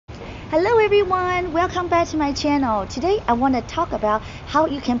Hello everyone, welcome back to my channel. Today I want to talk about how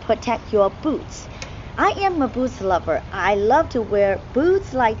you can protect your boots. I am a boots lover. I love to wear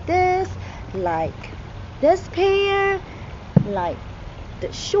boots like this pair, like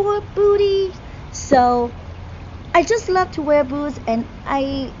the short booty. So I just love to wear boots, and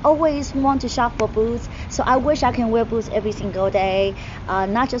I always want to shop for boots. So I wish I can wear boots every single day,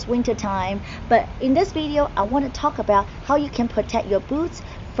 not just winter time. But in this video, I want to talk about how you can protect your boots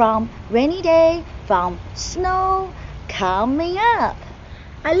from rainy day, from snow coming up.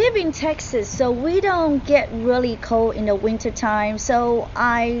 I live in Texas, so we don't get really cold in the winter time. So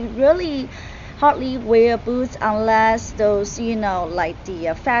I really hardly wear boots unless those, like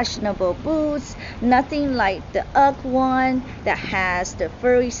the fashionable boots. Nothing like the UGG one that has the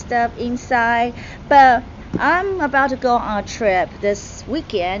furry stuff inside. But I'm about to go on a trip this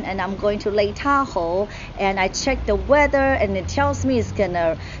weekend, and I'm going to Lake Tahoe, and I checked the weather and it tells me it's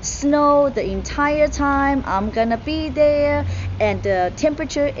gonna snow the entire time I'm gonna be there, and the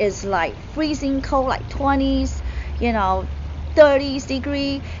temperature is like freezing cold, like 20s, 30s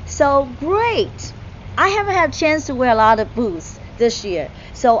degree. So great. I haven't had a chance to wear a lot of boots this year,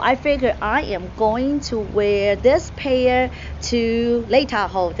 so I figured I am going to wear this pair to Lake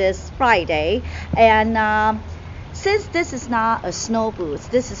Tahoe this Friday. And since this is not a snow boots,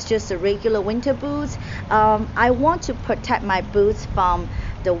 this is just a regular winter boots, I want to protect my boots from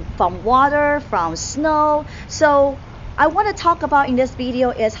water, from snow. So I want to talk about in this video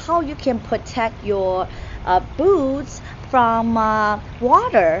is how you can protect your boots from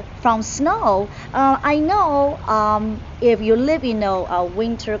water, from snow. I know if you live in a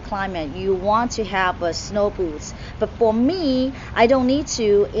winter climate, you want to have snow boots. But for me, I don't need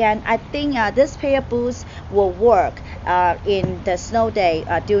to, and I think this pair of boots will work in the snow day,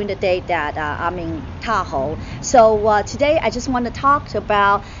 during the day that I'm in Tahoe. So today I just want to talk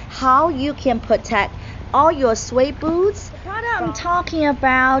about how you can protect all your suede boots. The product I'm talking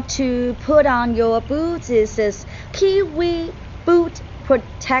about to put on your boots is this Kiwi boot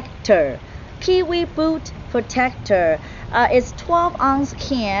protector. Kiwi boot protector. It's 12-ounce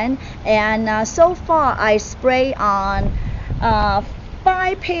can, and so far I spray on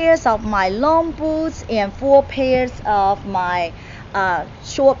 5 pairs of my long boots and 4 pairs of my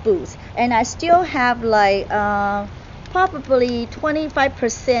short boots, and I still have like probably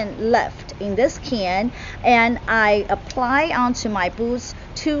 25% left in this can, and I apply onto my boots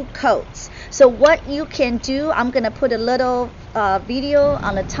 2 coats. So what you can do, I'm gonna put a little video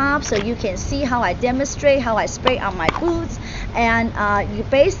on the top so you can see how I demonstrate how I spray on my boots. And you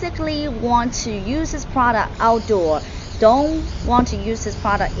basically want to use this product outdoor. Don't want to use this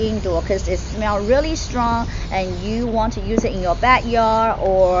product indoor because it smells really strong, and you want to use it in your backyard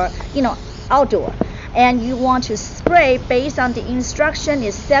or outdoor. And you want to spray based on the instruction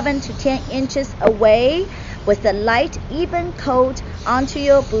is 7 to 10 inches away with a light even coat onto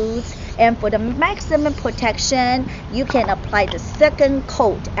your boots. And for the maximum protection, you can apply the second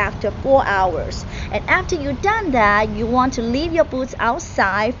coat after 4 hours. And after you've done that, you want to leave your boots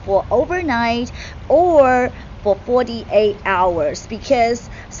outside for overnight or for 48 hours, because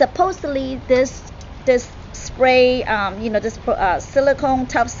supposedly this spray, this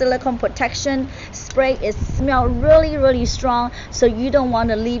tough silicone protection spray, is smell really strong. So you don't want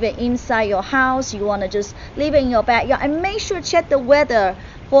to leave it inside your house. You want to just leave it in your backyard, and make sure check the weather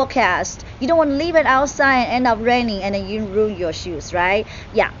forecast. You don't want to leave it outside and end up raining and then you ruin your shoes, right?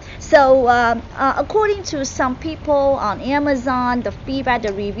 Yeah. So according to some people on Amazon, the feedback,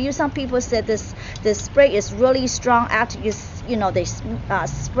 the review, some people said this spray is really strong after they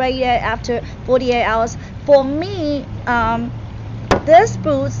spray it after 48 hours. For me, this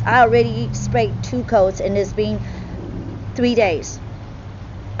boots I already sprayed 2 coats, and it's been 3 days.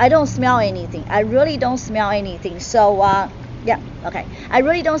 I don't smell anything. I really don't smell anything. So I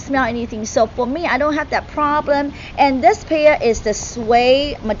really don't smell anything. So for me, I don't have that problem. And this pair is the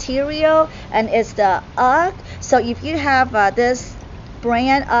suede material, and it's the UGG. So if you have this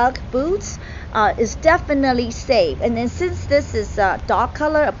brand UGG boots, it's definitely safe. And then since this is a dark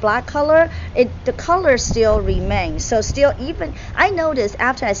color, a black color, the color still remains. So still, even I noticed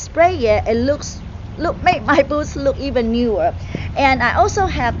after I spray it, make my boots look even newer. And I also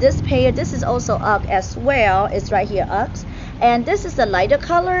have this pair. This is also UGG as well. It's right here, UGG. And this is a lighter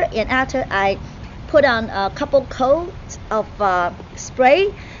color, and after I put on a couple coats of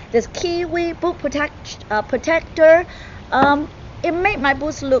spray, this Kiwi boot protector, it made my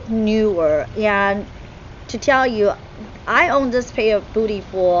boots look newer. And to tell you, I own this pair of booty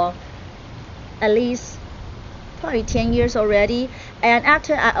for at least probably 10 years already, and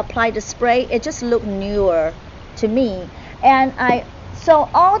after I applied the spray, it just looked newer to me. And I So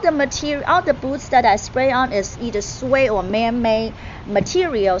all the material, all the boots that I spray on is either suede or man-made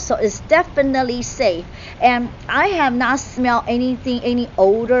material, so it's definitely safe. And I have not smelled anything, any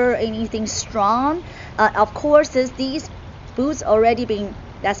odor, anything strong. Of course, these boots already been.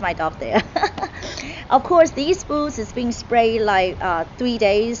 That's my dog there. Of course, these boots is being sprayed like 3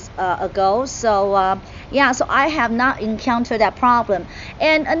 days ago. So yeah, so I have not encountered that problem.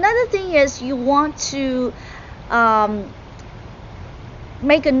 And another thing is you want to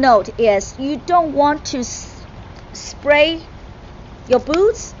make a note is you don't want to spray your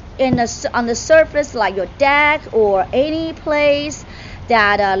boots on the surface like your deck or any place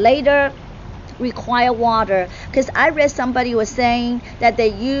that later require water, because I read somebody was saying that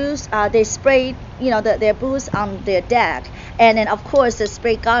they sprayed their boots on their deck, and then of course the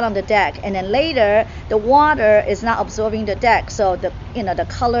spray got on the deck, and then later the water is not absorbing the deck, so the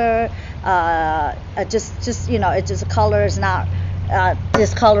color the color is not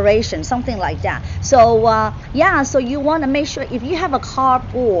discoloration, something like that. So yeah, so you want to make sure if you have a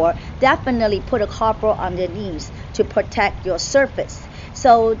cardboard, definitely put a cardboard underneath to protect your surface.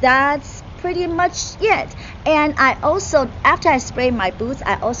 So that's pretty much it. And I also, after I sprayed my boots,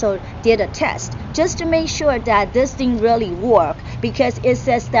 I also did a test just to make sure that this thing really worked, because it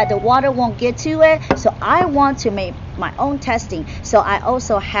says that the water won't get to it. So I want to make my own testing. So I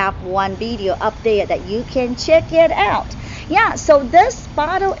also have one video up there that you can check it out. Yeah, so this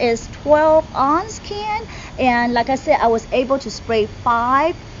bottle is 12-ounce can, and like I said, I was able to spray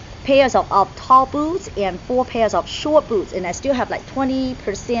 5 pairs of tall boots and 4 pairs of short boots, and I still have like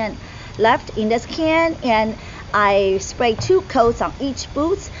 20% left in this can, and I sprayed 2 coats on each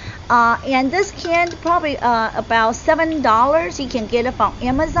boot. And this can probably about $7. You can get it from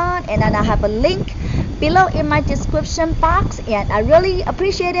Amazon, and then I have a link below in my description box, and I really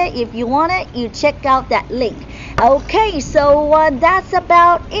appreciate it. If you want it, you check out that link. Okay, so that's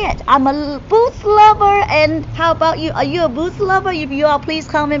about it. I'm a boots lover, and how about you? Are you a boots lover? If you are, please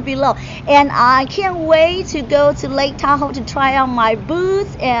comment below. And I can't wait to go to Lake Tahoe to try out my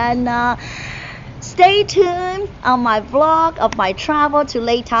boots, and stay tuned on my vlog of my travel to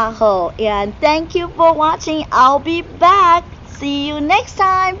Lake Tahoe. And thank you for watching. I'll be back. See you next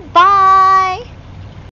time. Bye.